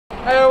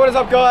Hey, what is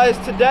up guys?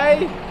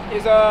 Today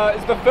is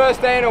the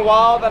first day in a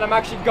while that I'm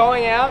actually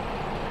going out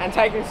and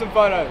taking some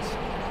photos.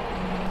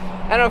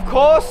 And of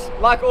course,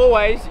 like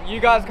always,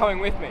 you guys are coming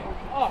with me.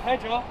 Oh, hey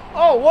Joel.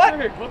 Oh, what?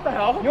 Dude, what the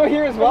hell? You're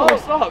here as well? Oh,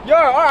 what's up? Yo,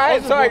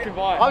 alright, sorry. Walking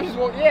by. I was just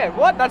walking, yeah,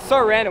 what? That's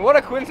so random. What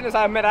a coincidence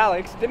I met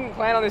Alex. Didn't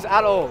plan on this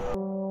at all.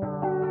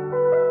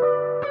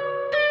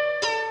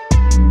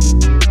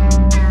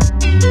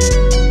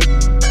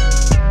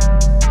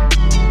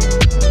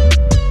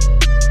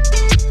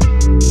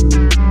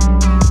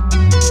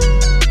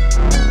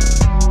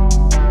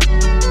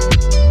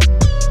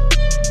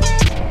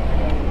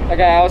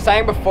 Okay, I was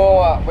saying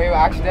before we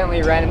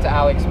accidentally ran into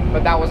Alex,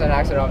 but that wasn't an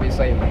accident,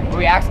 obviously.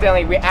 We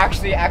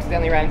actually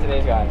accidentally ran into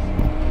these guys.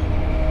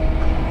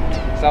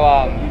 So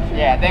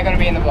yeah, they're gonna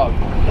be in the vlog.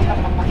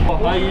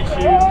 Hi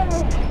YouTube.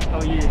 How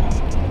are you?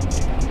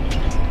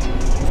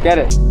 Let's get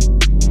it.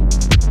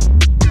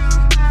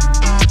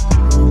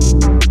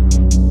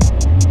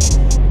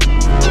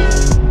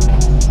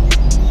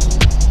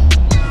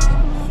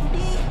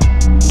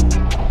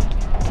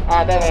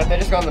 Alright, they're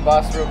just going on the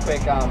bus real quick,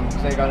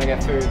 because they're gonna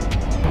get food.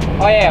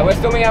 Oh yeah, we're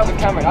still meeting up with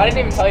Cameron. I didn't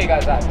even tell you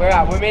guys that.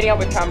 We're meeting up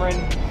with Cameron.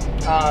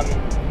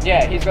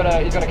 Yeah, he's got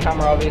a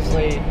camera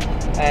obviously,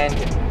 and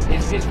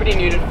he's pretty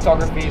new to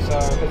photography, so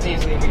it's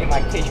easily we can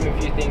like teach him a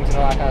few things and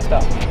all that kind of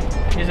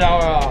stuff. He's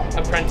our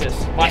apprentice,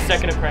 my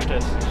second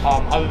apprentice,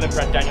 other than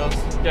Brett Daniels.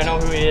 Don't know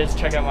who he is,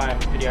 check out my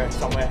video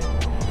somewhere.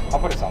 I'll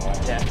put it somewhere.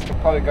 Yeah.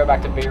 Probably go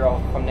back to B-roll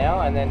from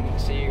now and then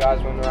see you guys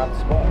when we're at the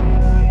spot.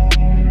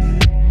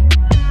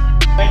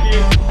 Thank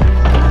you.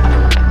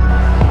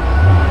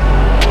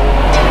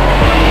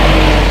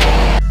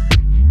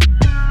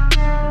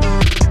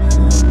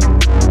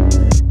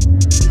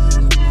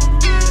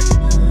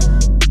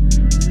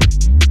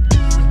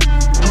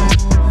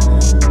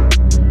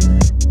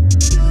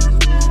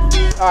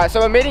 Alright,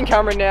 so we're meeting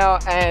Cameron now,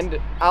 and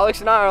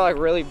Alex and I are like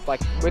really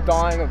we're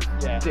dying of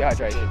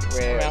dehydration.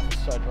 My mouth is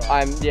so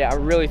dry.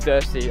 I'm really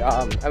thirsty.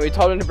 And we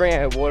told him to bring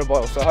a water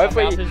bottle, so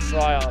hopefully. My mouth is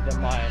drier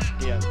than my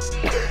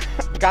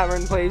DM.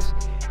 Cameron, please,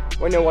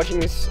 when you're watching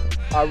this,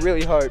 I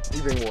really hope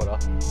you bring water.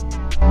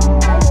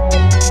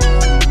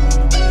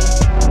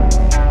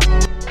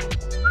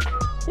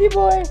 Hey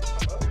boy.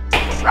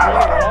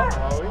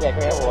 Yeah, can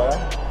we have water?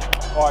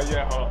 Oh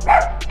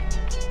yeah.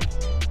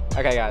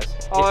 Okay guys.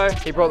 Hello.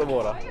 He brought the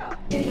water.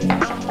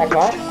 Thanks,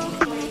 mate.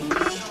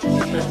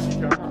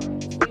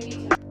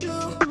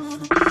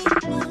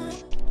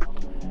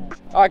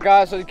 Alright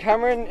guys, so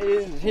Cameron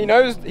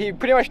he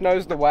pretty much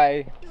knows the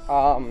way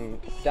down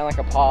like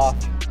a path.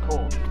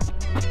 Cool.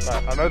 No,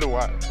 I know the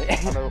way.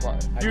 I know the way.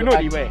 You know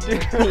the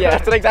way. Yeah,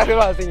 that's exactly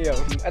what I was thinking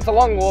of. It's a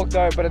long walk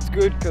though, but it's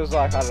good because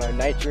like, I don't know,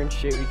 nature and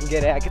shit, we can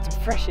get out, get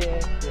some fresh air.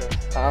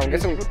 Yeah.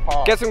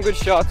 Get some good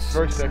shots.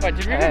 Very sexy. Wait,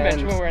 did we even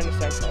mention when we're in the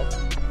same club?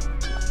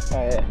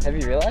 Oh yeah, have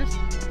you realised?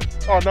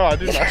 Oh no, I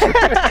didn't actually.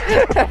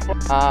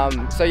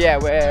 So yeah,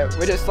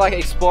 we're just like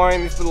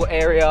exploring this little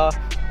area.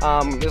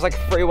 There's like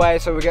a freeway,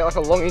 so we get like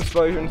a long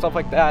exposure and stuff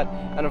like that.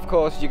 And of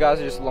course, you guys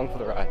are just along for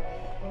the ride.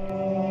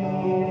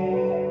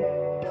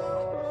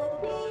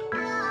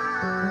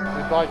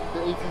 Like,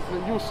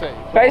 you'll see.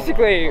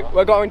 Basically,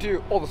 we're going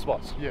to all the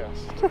spots. Yes.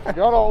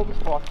 Got all the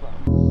spots, man.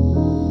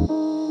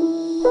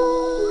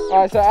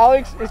 Alright, so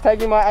Alex is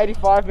taking my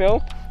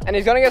 85mm, and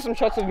he's gonna get some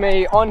shots of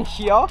me on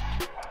here.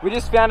 We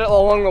just found it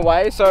along the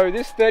way, so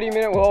this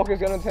 30-minute walk is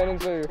gonna turn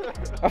into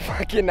a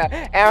fucking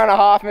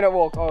hour-and-a-half-minute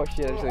walk. Oh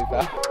shit, that's really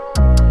bad.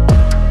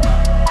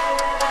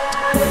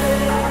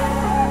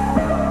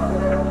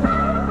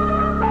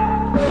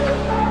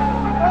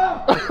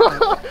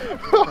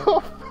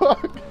 Oh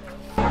fuck.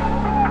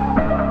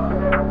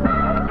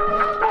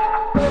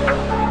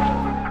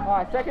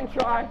 Alright, second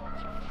try.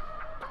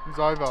 It's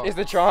over. Is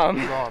the charm.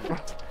 It's on.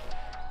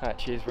 Alright,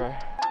 cheers, bro.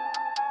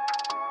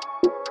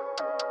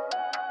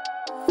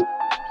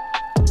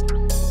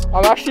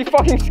 I'm actually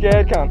fucking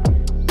scared, cunt.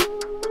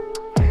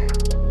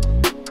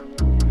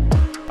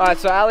 Alright,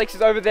 so Alex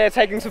is over there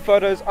taking some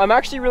photos. I'm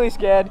actually really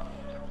scared.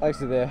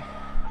 Alex is there,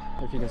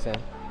 if you can see.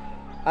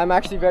 I'm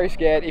actually very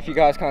scared, if you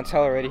guys can't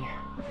tell already.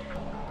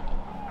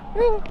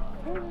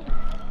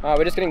 Alright,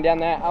 we're just getting down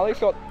there. Alex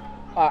got,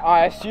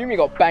 I assume you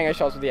got banger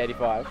shots with the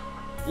 85.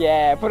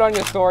 Yeah, put on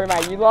your story,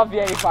 mate. You love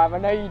the 85, I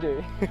know you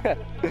do.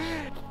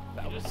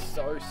 That was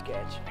so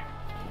sketch.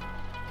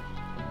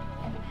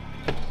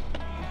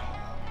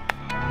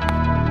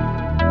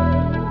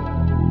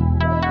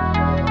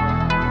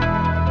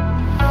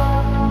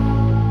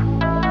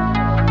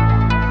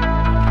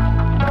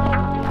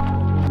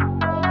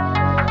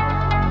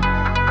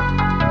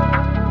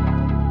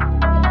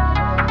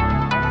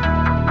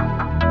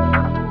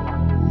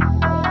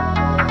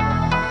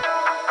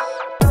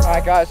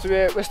 Alright guys, so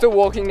we're still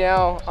walking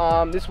now.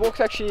 This walk's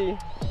actually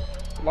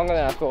longer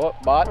than I thought,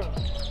 but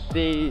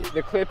the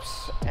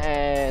clips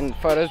and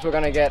photos we're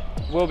gonna get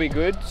will be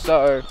good.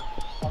 So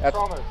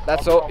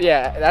that's all.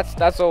 Yeah,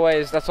 that's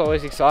always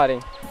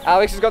exciting.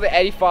 Alex has got the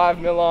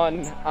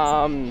 85mm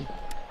on.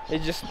 He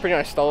just pretty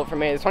much stole it from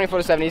me. The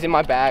 24-70 is in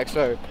my bag,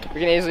 so we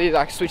can easily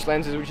like switch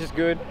lenses, which is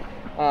good.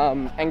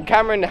 And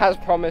Cameron has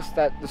promised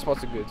that the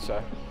spots are good,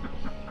 so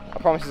a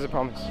promise is a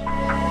promise.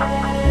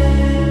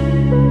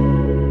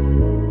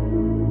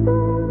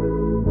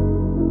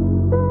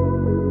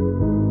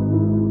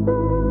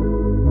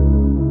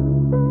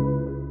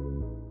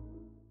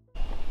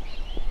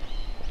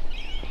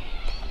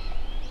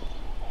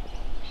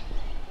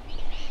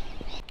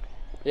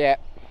 Yeah,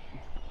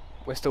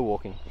 we're still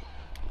walking.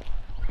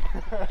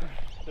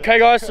 Okay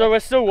guys, so we're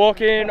still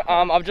walking.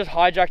 I've just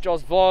hijacked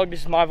Joel's vlog.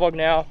 This is my vlog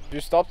now.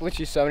 We've stopped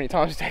literally so many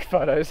times to take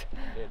photos.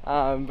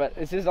 But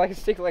it's just like a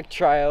stick like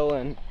trail,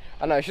 and I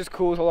don't know, it's just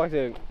cool. It's all like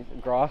the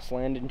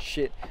grassland and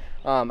shit.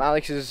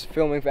 Alex is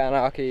filming for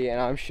Anarchy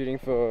and I'm shooting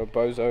for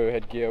Bozo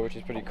Headgear, which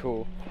is pretty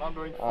cool. I'm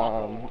doing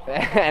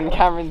and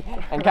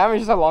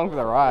Cameron's just along for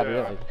the ride,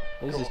 really.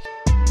 He's just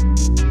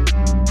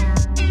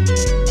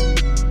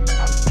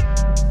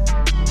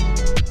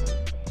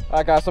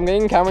Alright guys, so I'm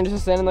getting Cameron just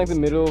to stand in like the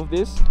middle of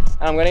this,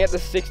 and I'm gonna get the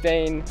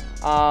 16.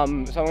 So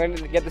I'm gonna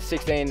get the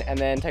 16 and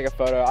then take a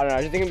photo. I don't know,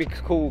 I just think it'd be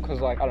cool because,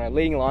 like, I don't know,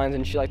 leading lines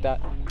and shit like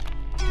that.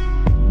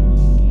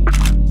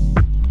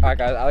 Alright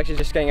guys, Alex is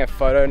just getting a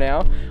photo now.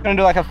 I'm gonna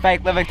do like a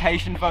fake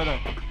levitation photo.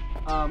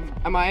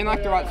 Am I in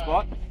like the right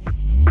spot?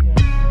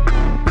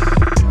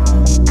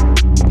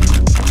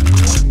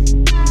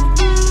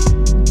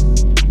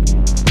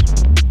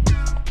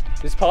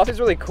 This path is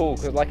really cool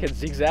because like it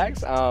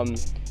zigzags.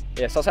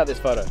 Yeah, so let's have this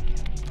photo.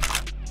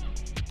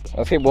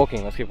 Let's keep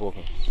walking, let's keep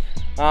walking.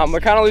 We're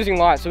kind of losing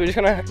light, so we're just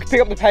gonna pick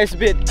up the pace a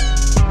bit.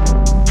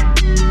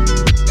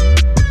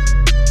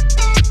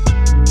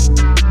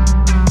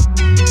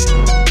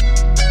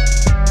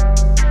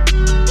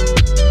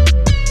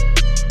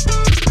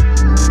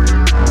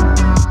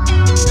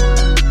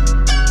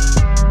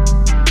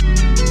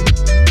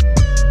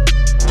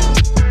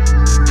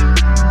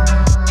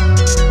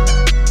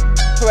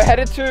 So we're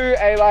headed to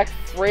a like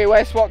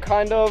freeway spot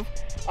kind of.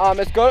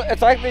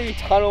 It's like the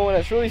tunnel and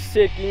it's really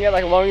sick. You can get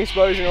like long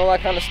exposure and all that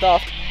kind of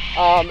stuff.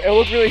 It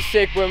looked really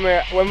sick when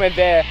we're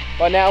there,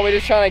 but now we're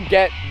just trying to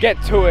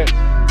get to it.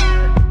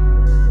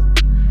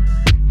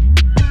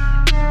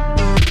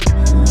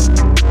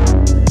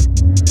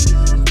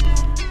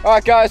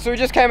 Alright guys, so we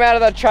just came out of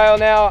that trail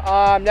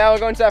now. Now we're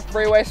going to that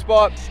freeway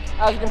spot.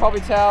 As you can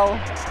probably tell,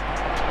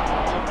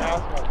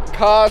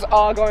 cars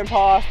are going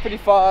past pretty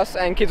fast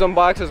and kids on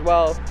bikes as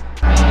well.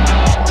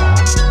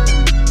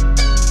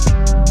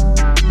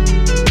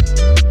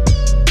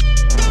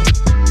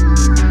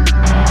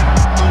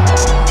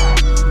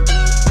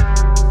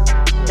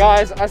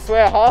 Guys, I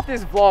swear half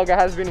this vlog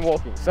has been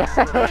walking, so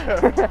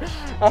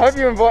I hope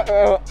you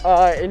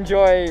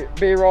enjoy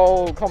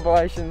B-roll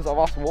compilations of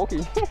us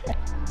walking.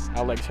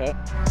 Our legs hurt.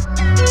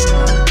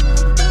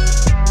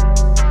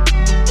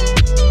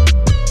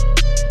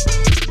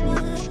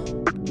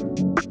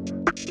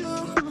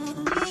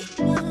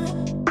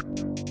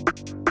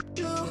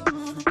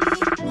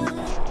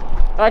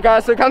 Alright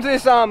guys, so come to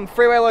this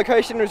freeway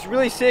location. It was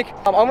really sick.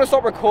 I'm gonna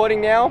stop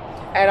recording now,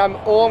 and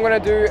all I'm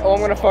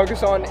gonna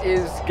focus on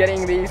is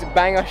getting these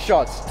banger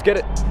shots. Let's get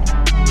it.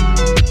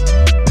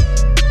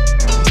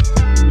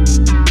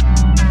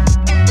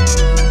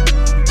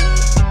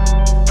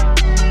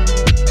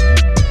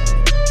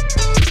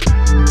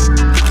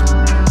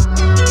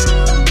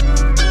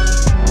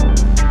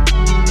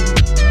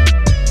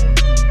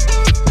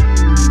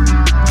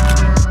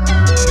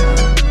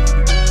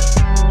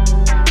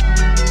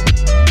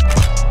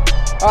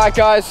 Alright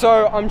guys,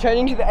 so I'm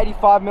changing to the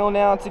 85mm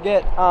now to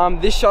get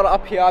this shot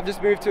up here. I've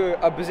just moved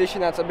to a position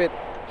that's a bit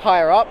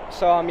higher up,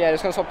 so yeah,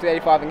 just gonna swap to the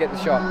 85 and get the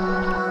shot.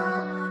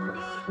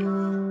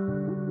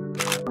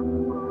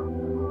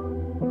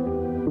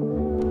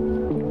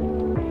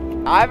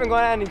 I haven't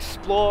gone out and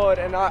explored,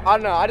 and I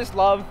don't know, I just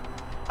love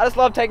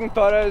taking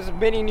photos,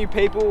 meeting new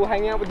people,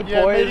 hanging out with the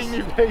boys. Meeting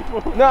new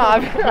people. No,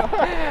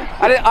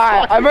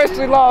 I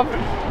mostly love.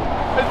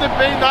 Has it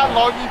been that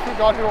long you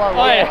forgot who I was?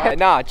 Oh, yeah.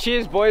 Nah,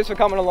 cheers boys for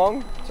coming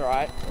along. It's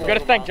alright. We gotta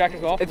thank Jack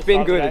as well. It's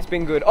been good, it's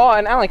been good. Oh,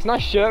 and Alex,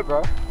 nice shirt,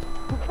 bro.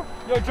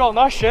 Yo, Joel,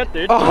 nice shirt,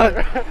 dude. Oh,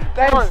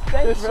 thanks,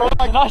 They're so,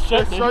 like, Nice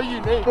shirt, they're so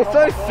unique. They're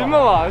so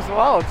similar as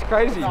well, it's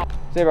crazy.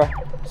 See you, bro.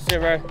 See you,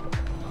 bro.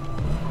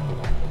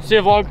 See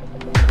you, vlog.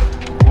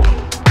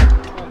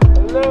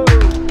 Hello.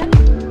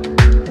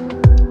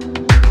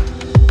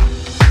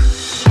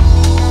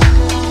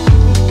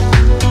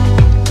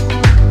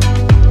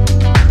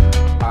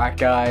 Alright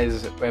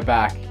guys, we're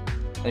back.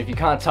 And if you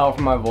can't tell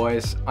from my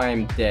voice, I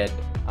am dead.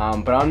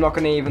 But I'm not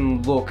going to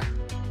even look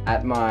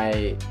at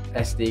my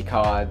SD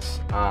cards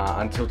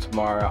until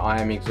tomorrow. I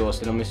am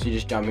exhausted. I'm literally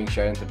just jumping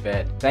straight into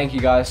bed. Thank you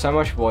guys so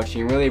much for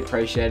watching. Really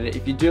appreciate it.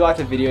 If you do like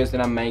the videos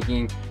that I'm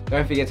making,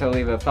 don't forget to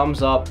leave a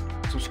thumbs up,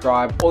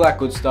 subscribe, all that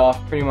good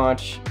stuff. Pretty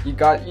much, you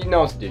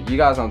know what to do. You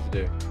guys know what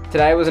to do.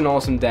 Today was an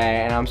awesome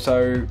day, and I'm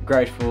so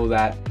grateful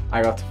that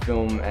I got to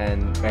film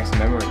and make some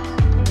memories.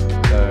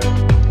 So,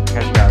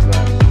 catch you guys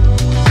later.